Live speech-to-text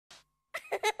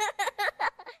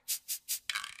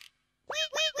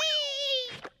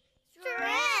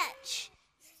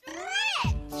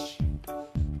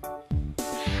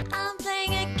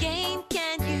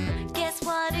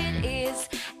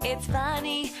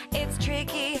it's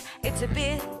tricky, it's a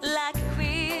bit like a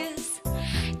quiz.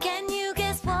 Can you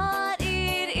guess what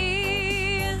it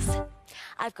is?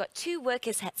 I've got 2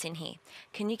 workers' hats in here.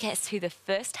 Can you guess who the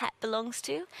first hat belongs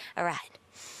to? All right.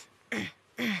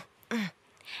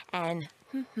 And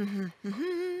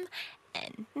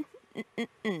and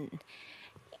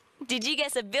did you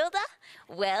guess a builder?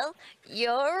 Well,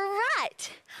 you're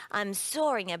right. I'm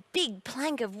sawing a big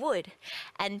plank of wood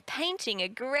and painting a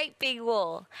great big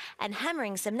wall and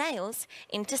hammering some nails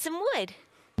into some wood.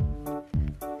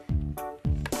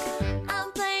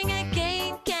 I'm playing a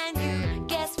game, can you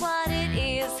guess what it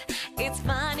is? It's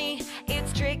funny,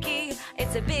 it's tricky,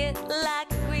 it's a bit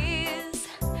like a quiz.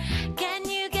 Can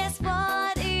you guess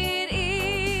what it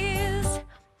is?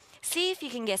 See if you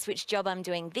can guess which job I'm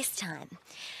doing this time.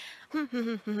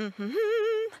 And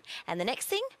the next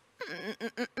thing.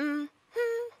 And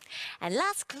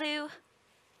last clue.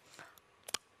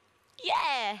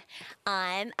 Yeah,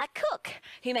 I'm a cook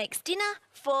who makes dinner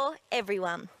for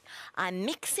everyone. I'm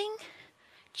mixing,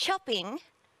 chopping,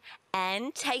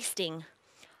 and tasting.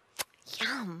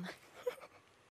 Yum.